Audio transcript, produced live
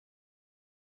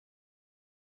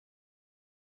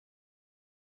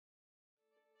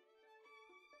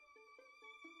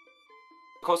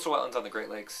Coastal wetlands on the Great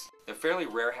Lakes, they're fairly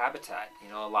rare habitat. You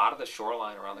know, a lot of the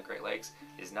shoreline around the Great Lakes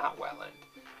is not wetland.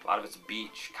 A lot of it's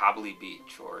beach, cobbly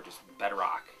beach, or just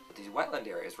bedrock. But these wetland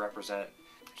areas represent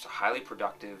just a highly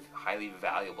productive, highly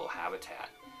valuable habitat.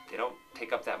 They don't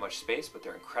take up that much space, but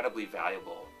they're incredibly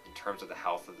valuable in terms of the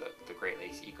health of the Great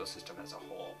Lakes ecosystem as a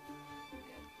whole.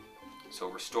 And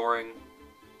so restoring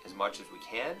as much as we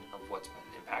can of what's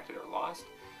been impacted or lost,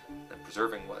 and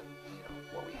preserving what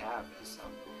we have is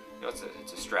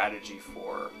it's a strategy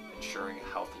for ensuring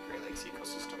a healthy Great Lakes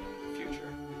ecosystem in the future.